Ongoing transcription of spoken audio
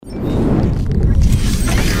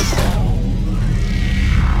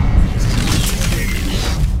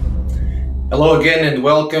Hello again and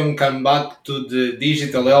welcome. Come back to the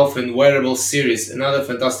Digital Health and Wearables series. Another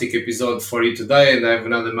fantastic episode for you today, and I have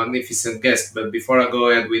another magnificent guest. But before I go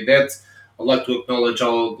ahead with that, I'd like to acknowledge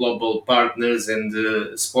our global partners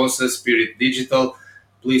and sponsors, Spirit Digital.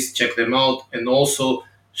 Please check them out and also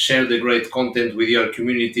share the great content with your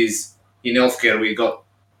communities in healthcare. We got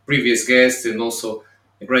previous guests and also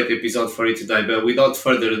a great episode for you today. But without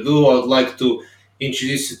further ado, I would like to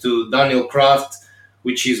introduce you to Daniel Kraft,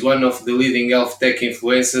 which is one of the leading health tech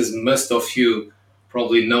influencers. Most of you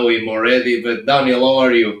probably know him already. But Daniel, how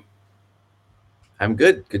are you? I'm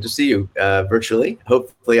good. Good to see you virtually.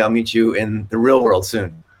 Hopefully, I'll meet you in the real world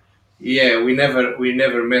soon. Yeah, we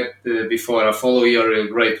never met before. I follow your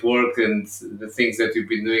great work and the things that you've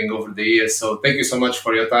been doing over the years. So thank you so much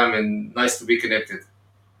for your time and nice to be connected.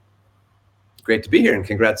 Great to be here, and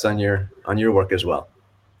congrats on your work as well.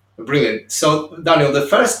 Brilliant. So Daniel, the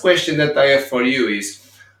first question that I have for you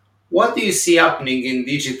is, what do you see happening in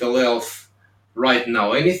digital health right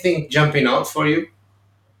now? Anything jumping out for you?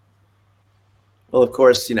 Well, of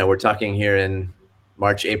course, we're talking here in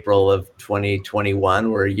March, April of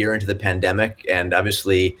 2021. We're a year into the pandemic, and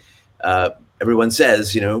obviously, everyone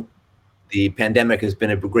says, the pandemic has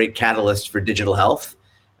been a great catalyst for digital health.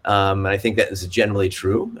 And I think that is generally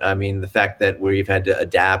true. I mean, the fact that we've had to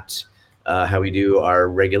adapt how we do our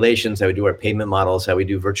regulations, how we do our payment models, how we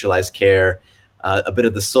do virtualized care. A bit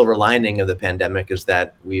of the silver lining of the pandemic is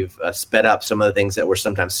that we've sped up some of the things that were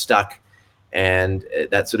sometimes stuck, and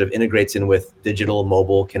that sort of integrates in with digital,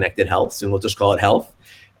 mobile, connected health. So we'll just call it health.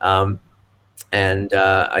 I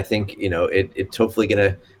think it's hopefully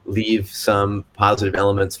going to leave some positive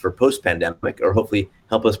elements for post-pandemic, or hopefully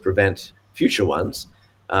help us prevent future ones.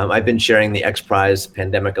 I've been sharing the XPRIZE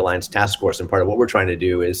Pandemic Alliance Task Force, and part of what we're trying to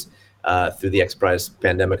do is through the XPRIZE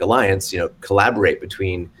Pandemic Alliance, collaborate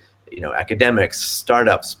between academics,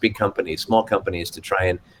 startups, big companies, small companies, to try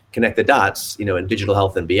and connect the dots, in digital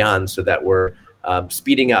health and beyond, so that we're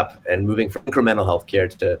speeding up and moving from incremental healthcare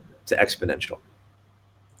to exponential.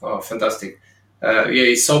 Oh, fantastic.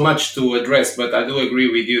 It's so much to address, but I do agree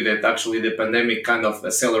with you that actually the pandemic kind of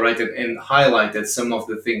accelerated and highlighted some of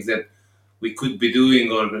the things that we could be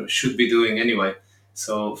doing or should be doing anyway.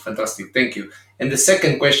 So fantastic. Thank you. And the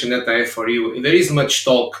second question that I have for you, there is much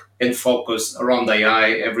talk and focus around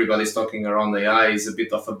AI. Everybody's talking around AI. Is a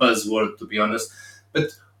bit of a buzzword, to be honest. But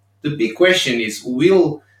the big question is,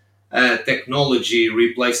 will technology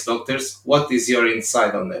replace doctors? What is your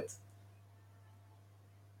insight on that?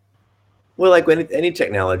 Well, like any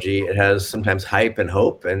technology, it has sometimes hype and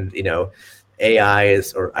hope, and AI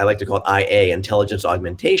is, or I like to call it IA, intelligence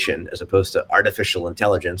augmentation, as opposed to artificial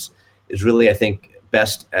intelligence, is really, I think,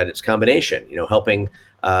 best at its combination. Helping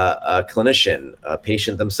a clinician, a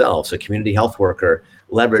patient themselves, a community health worker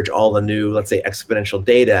leverage all the new, let's say, exponential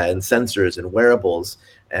data and sensors and wearables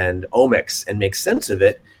and omics, and make sense of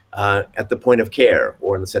it at the point of care,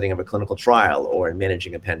 or in the setting of a clinical trial, or in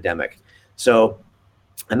managing a pandemic. So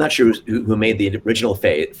I'm not sure who made the original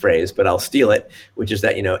phrase, but I'll steal it, which is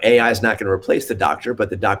that, AI is not going to replace the doctor, but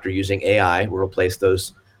the doctor using AI will replace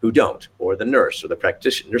those who don't, or the nurse, or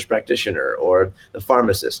the nurse practitioner, or the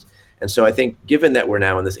pharmacist. And so I think, given that we're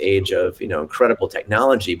now in this age of, incredible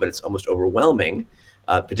technology, but it's almost overwhelming,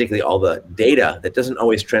 particularly all the data that doesn't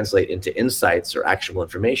always translate into insights or actual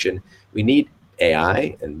information, we need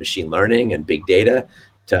AI and machine learning and big data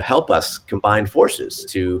to help us combine forces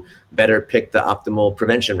to better pick the optimal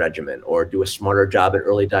prevention regimen, or do a smarter job at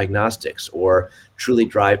early diagnostics, or truly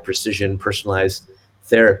drive precision, personalized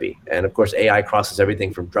therapy. And of course, AI crosses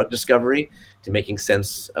everything from drug discovery to making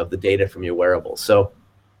sense of the data from your wearables. So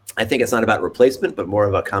I think it's not about replacement, but more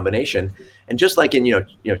of a combination. And just like in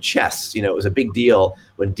chess, it was a big deal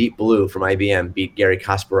when Deep Blue from IBM beat Garry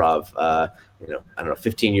Kasparov, I don't know,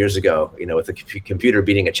 15 years ago, with a computer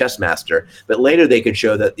beating a chess master. But later they could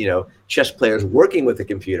show that, chess players working with the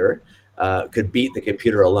computer could beat the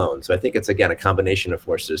computer alone. So I think it's, again, a combination of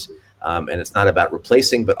forces, and it's not about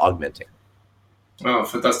replacing, but augmenting. Oh,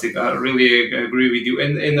 fantastic. I really agree with you.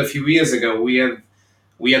 And a few years ago, we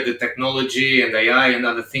had the technology and AI and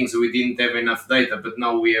other things. We didn't have enough data, but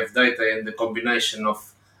now we have data, and the combination of,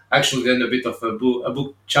 actually then a bit of a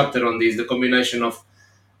book chapter on this, the combination of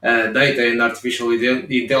data and artificial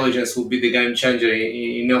intelligence will be the game changer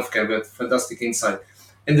in healthcare. But fantastic insight.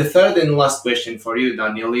 And the third and last question for you,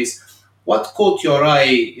 Daniel, is what caught your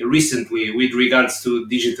eye recently with regards to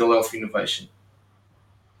digital health innovation?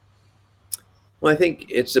 Well, I think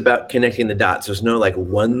it's about connecting the dots. There's no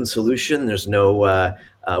one solution. There's no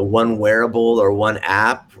one wearable or one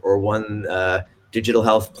app or one digital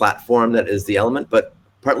health platform that is the element, but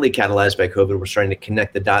partly catalyzed by COVID, we're starting to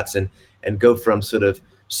connect the dots and go from sort of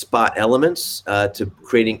spot elements to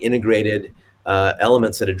creating integrated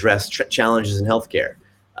elements that address challenges in healthcare.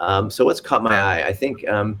 So what's caught my eye? I think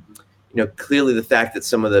clearly the fact that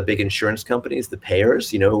some of the big insurance companies, the payers,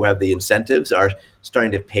 who have the incentives, are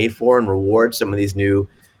starting to pay for and reward some of these new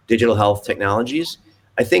digital health technologies.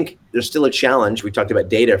 I think there's still a challenge. We talked about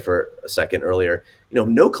data for a second earlier.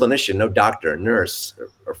 No clinician, no doctor, nurse,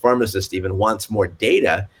 or pharmacist even wants more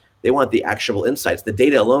data. They want the actual insights. The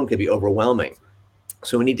data alone can be overwhelming.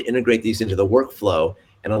 So we need to integrate these into the workflow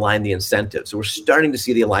and align the incentives. So we're starting to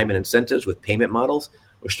see the alignment incentives with payment models.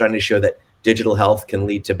 We're starting to show that digital health can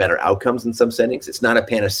lead to better outcomes in some settings. It's not a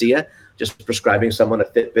panacea. Just prescribing someone a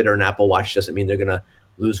Fitbit or an Apple Watch doesn't mean they're going to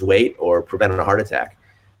lose weight or prevent a heart attack.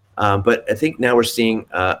 But I think now we're seeing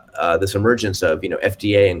this emergence of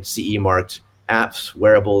FDA and CE marked apps,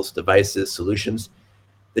 wearables, devices, solutions.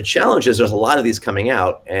 The challenge is there's a lot of these coming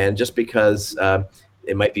out, and just because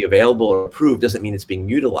it might be available or approved doesn't mean it's being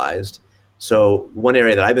utilized. So one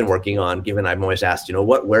area that I've been working on, given I'm always asked,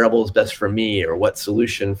 what wearable is best for me, or what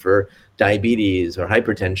solution for diabetes or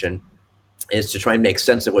hypertension, is to try and make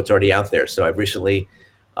sense of what's already out there. So I've recently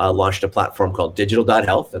launched a platform called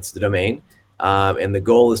digital.health. That's the domain. And the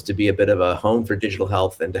goal is to be a bit of a home for digital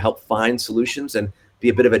health and to help find solutions and be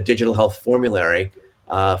a bit of a digital health formulary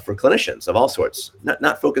for clinicians of all sorts,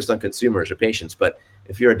 not focused on consumers or patients, but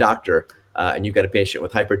if you're a doctor and you've got a patient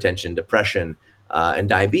with hypertension, depression, and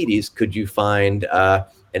diabetes, could you find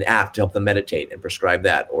an app to help them meditate and prescribe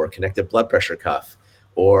that, or a connected blood pressure cuff,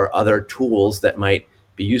 or other tools that might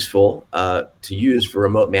be useful to use for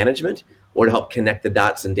remote management, or to help connect the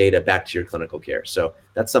dots and data back to your clinical care. So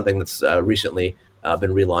that's something that's recently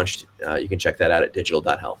been relaunched. You can check that out at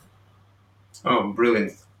digital.health. Oh,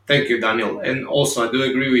 brilliant. Thank you, Daniel. And also, I do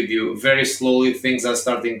agree with you. Very slowly, things are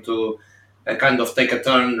starting to kind of take a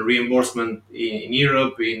turn. Reimbursement in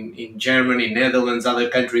Europe, in Germany, Netherlands, other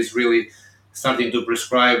countries really starting to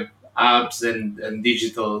prescribe apps and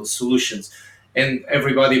digital solutions. And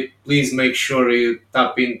everybody, please make sure you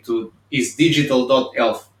tap into is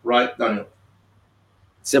digital.health, right, Daniel?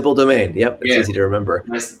 Simple domain. Yep, it's easy to remember.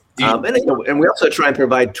 Nice. And we also try and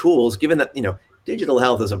provide tools, given that digital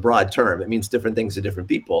health is a broad term. It means different things to different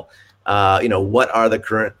people. What are the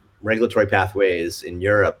current regulatory pathways in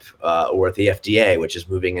Europe or at the FDA, which is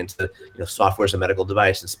moving into software as a medical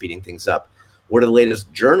device and speeding things up? What are the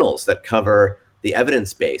latest journals that cover the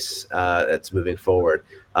evidence base that's moving forward?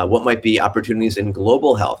 What might be opportunities in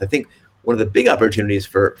global health? I think one of the big opportunities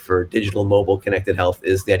for digital mobile connected health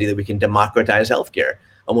is the idea that we can democratize healthcare.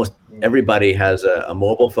 Almost everybody has a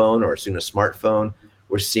mobile phone or soon a smartphone.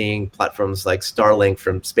 We're seeing platforms like Starlink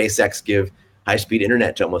from SpaceX give high-speed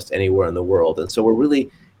internet to almost anywhere in the world. And so we're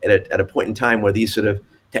really at a point in time where these sort of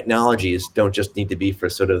technologies don't just need to be for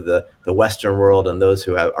sort of the Western world and those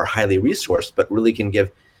who are highly resourced, but really can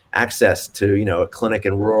give access to a clinic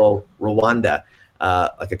in rural Rwanda,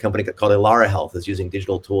 like a company called Elara Health is using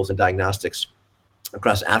digital tools and diagnostics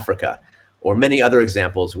across Africa, or many other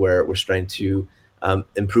examples where we're starting to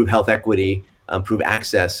improve health equity, improve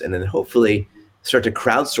access, and then hopefully start to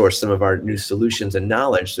crowdsource some of our new solutions and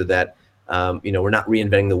knowledge so that we're not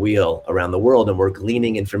reinventing the wheel around the world, and we're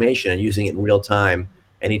gleaning information and using it in real time,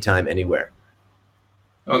 anytime, anywhere.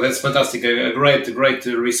 Oh, that's fantastic. A great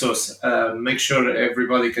resource. Make sure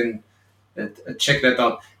everybody can check that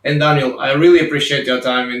out. And Daniel, I really appreciate your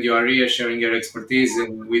time and your area, sharing your expertise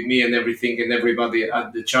and with me and everything and everybody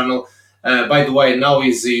at the channel. By the way, now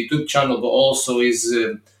is the YouTube channel, but also is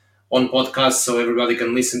on podcast, so everybody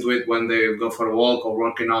can listen to it when they go for a walk or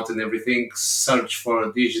working out and everything. Search for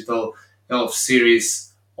Digital Health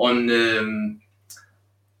Series on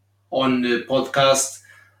podcast.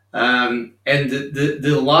 And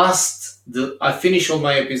I finish all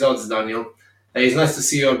my episodes, Daniel. It's nice to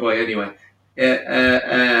see your boy anyway.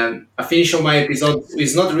 I finish all my episodes.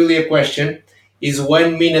 It's not really a question. It's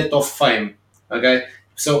 1 minute of fame. Okay,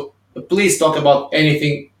 so please talk about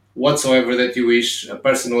anything whatsoever that you wish. A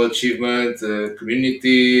personal achievement,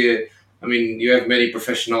 community. I mean, you have many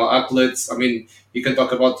professional athletes. I mean, you can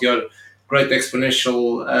talk about your great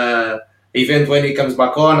exponential event when he comes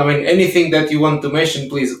back on. I mean, anything that you want to mention,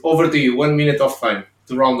 please, over to you. 1 minute of fame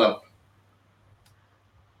to round up.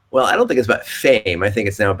 Well, I don't think it's about fame. I think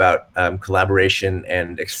it's now about collaboration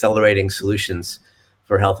and accelerating solutions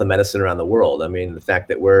for health and medicine around the world. I mean, the fact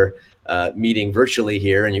that we're meeting virtually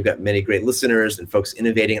here, and you've got many great listeners and folks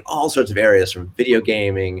innovating in all sorts of areas, from video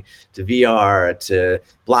gaming to VR to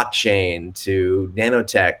blockchain to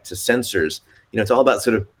nanotech to sensors. It's all about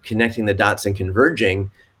sort of connecting the dots and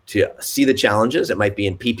converging to see the challenges. It might be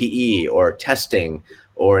in PPE or testing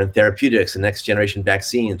or in therapeutics and next generation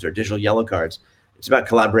vaccines or digital yellow cards. it's about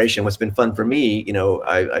collaboration. What's been fun for me,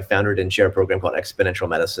 I founded and chair a program called Exponential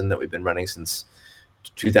Medicine that we've been running since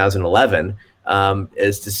 2011,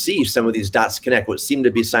 is to see some of these dots connect. What seemed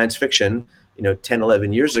to be science fiction, 10,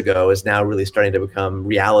 11 years ago is now really starting to become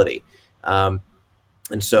reality. And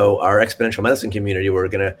so our exponential medicine community, we're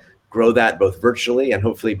going to grow that both virtually and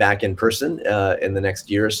hopefully back in person in the next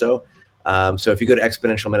year or so. So if you go to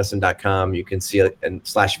exponentialmedicine.com, you can see and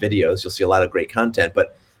 /videos, you'll see a lot of great content.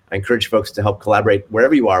 But I encourage folks to help collaborate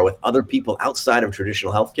wherever you are with other people outside of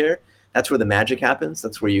traditional healthcare. That's where the magic happens.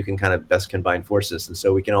 That's where you can kind of best combine forces. And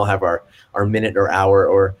so we can all have our minute or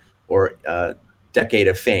hour or decade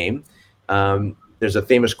of fame. There's a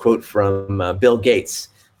famous quote from Bill Gates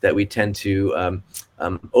that we tend to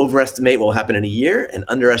overestimate what will happen in a year and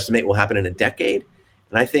underestimate what will happen in a decade.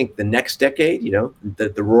 And I think the next decade,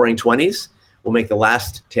 the roaring 20s, will make the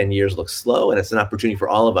last 10 years look slow. And it's an opportunity for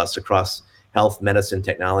all of us across health, medicine,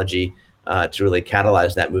 technology to really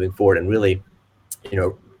catalyze that moving forward and really,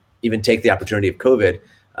 even take the opportunity of COVID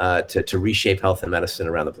to reshape health and medicine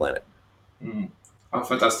around the planet. Oh,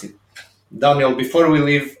 fantastic. Daniel, before we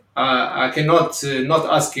leave, I cannot not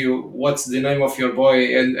ask you what's the name of your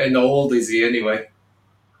boy and how old is he anyway?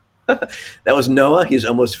 That was Noah. He's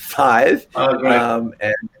almost 5.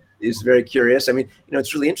 And he's very curious. I mean,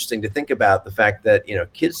 it's really interesting to think about the fact that,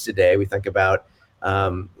 kids today, we think about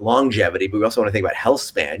longevity, but we also want to think about health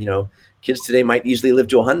span. Kids today might easily live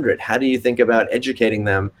to 100. How do you think about educating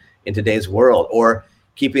them in today's world or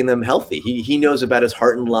keeping them healthy? He knows about his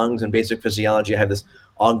heart and lungs and basic physiology. I have this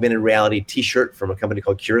augmented reality t-shirt from a company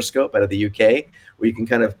called Curoscope out of the UK, where you can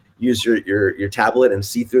kind of use your tablet and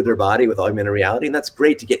see through their body with augmented reality. And that's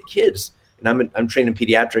great to get kids. And I'm trained in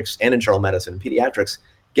pediatrics and internal medicine. Pediatrics,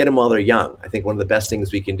 get them while they're young. I think one of the best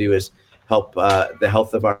things we can do is help the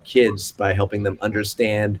health of our kids by helping them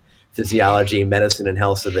understand physiology, medicine, and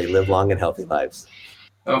health so they live long and healthy lives.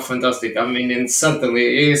 Oh, fantastic. I mean, and certainly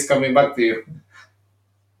he is coming back to you.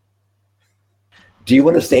 Do you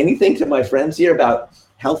want to say anything to my friends here about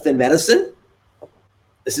health and medicine?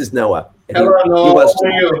 This is Noah. Hello, Noah. How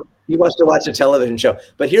are you? He wants to watch a television show.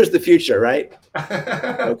 But here's the future, right?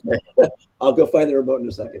 Okay. I'll go find the remote in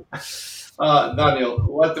a second. Daniel,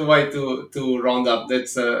 what a way to round up.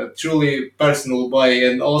 That's a truly personal way.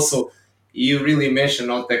 And also, you really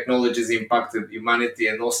mentioned how technologies impacted humanity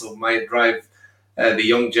and also might drive the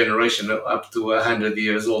young generation up to 100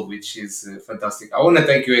 years old, which is fantastic. I want to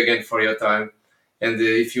thank you again for your time. And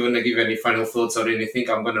if you want to give any final thoughts or anything,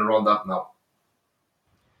 I'm going to round up now.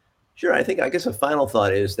 Sure. I guess a final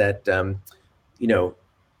thought is that,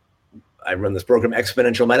 I run this program,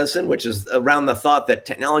 Exponential Medicine, which is around the thought that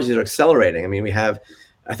technologies are accelerating. I mean, I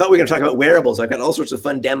thought we were going to talk about wearables. I've got all sorts of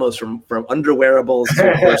fun demos from under wearables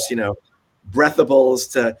to, of course,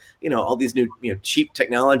 breathables to, all these new, cheap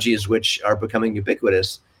technologies, which are becoming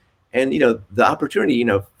ubiquitous. And, the opportunity,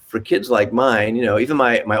 for kids like mine, even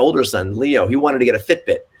my older son, Leo, he wanted to get a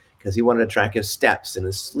Fitbit because he wanted to track his steps and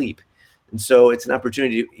his sleep. And so it's an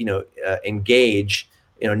opportunity to, engage,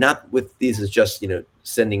 not with these as just,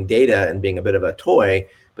 sending data and being a bit of a toy,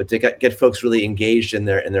 but to get folks really engaged in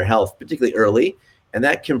their health, particularly early. And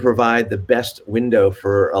that can provide the best window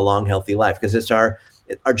for a long, healthy life, because it's our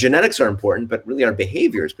genetics are important, but really our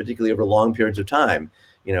behaviors, particularly over long periods of time,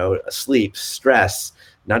 sleep, stress,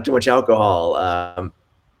 not too much alcohol,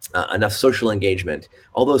 enough social engagement,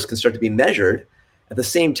 all those can start to be measured. At the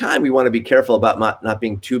same time, we want to be careful about not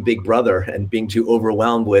being too big brother and being too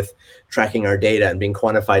overwhelmed with tracking our data and being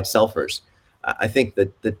quantified selfers. I think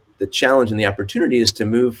that the challenge and the opportunity is to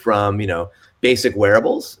move from, basic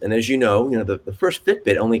wearables. And as the first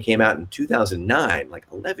Fitbit only came out in 2009, like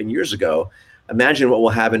 11 years ago. Imagine what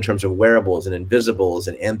we'll have in terms of wearables and invisibles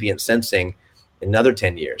and ambient sensing in another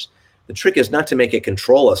 10 years. The trick is not to make it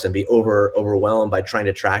control us and be overwhelmed by trying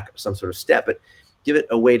to track some sort of step, but give it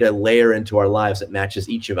a way to layer into our lives that matches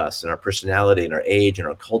each of us and our personality and our age and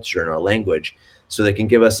our culture and our language, so they can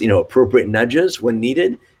give us, appropriate nudges when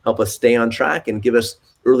needed, help us stay on track, and give us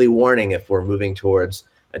early warning if we're moving towards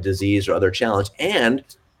a disease or other challenge, and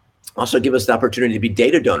also give us the opportunity to be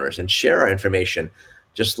data donors and share our information.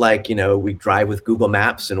 Just like, we drive with Google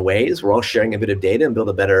Maps and Waze, we're all sharing a bit of data and build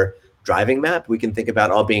a better driving map. We can think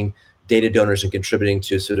about all being data donors and contributing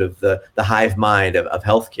to sort of the hive mind of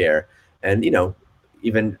healthcare. And,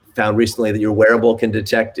 even found recently that your wearable can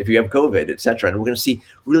detect if you have COVID, et cetera. And we're going to see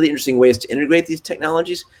really interesting ways to integrate these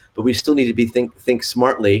technologies, but we still need to think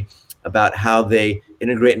smartly about how they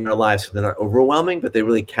integrate in our lives so they're not overwhelming, but they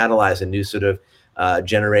really catalyze a new sort of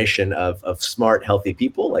generation of smart, healthy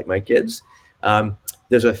people like my kids.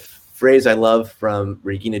 There's a phrase I love from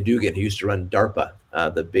Regina Dugan, who used to run DARPA,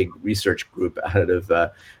 the big research group out of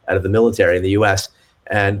the military in the U.S.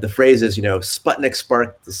 And the phrase is, Sputnik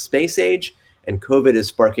sparked the space age, and COVID is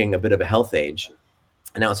sparking a bit of a health age.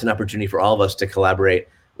 And now it's an opportunity for all of us to collaborate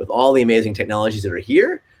with all the amazing technologies that are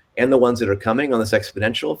here and the ones that are coming on this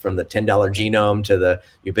exponential, from the $10 genome to the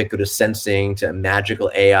ubiquitous sensing to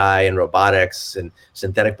magical AI and robotics and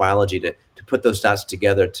synthetic biology, to put those dots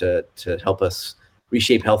together to help us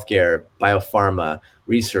reshape healthcare, biopharma,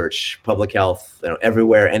 research, public health,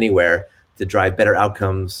 everywhere, anywhere, to drive better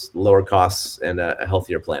outcomes, lower costs, and a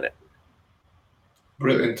healthier planet.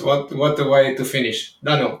 Brilliant. What a way to finish.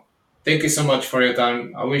 Dano, thank you so much for your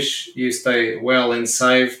time. I wish you stay well and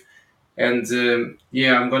safe. And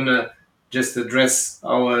I'm going to just address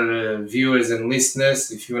our viewers and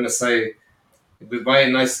listeners. If you want to say goodbye,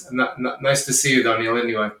 nice to see you, Daniel,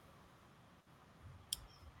 anyway.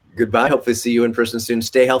 Goodbye. Hopefully see you in person soon.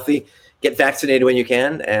 Stay healthy. Get vaccinated when you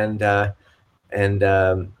can, and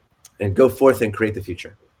go forth and create the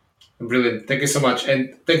future. Brilliant. Thank you so much.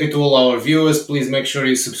 And thank you to all our viewers. Please make sure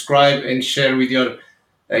you subscribe and share with your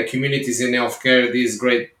communities in healthcare these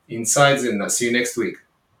great insights, and I'll see you next week.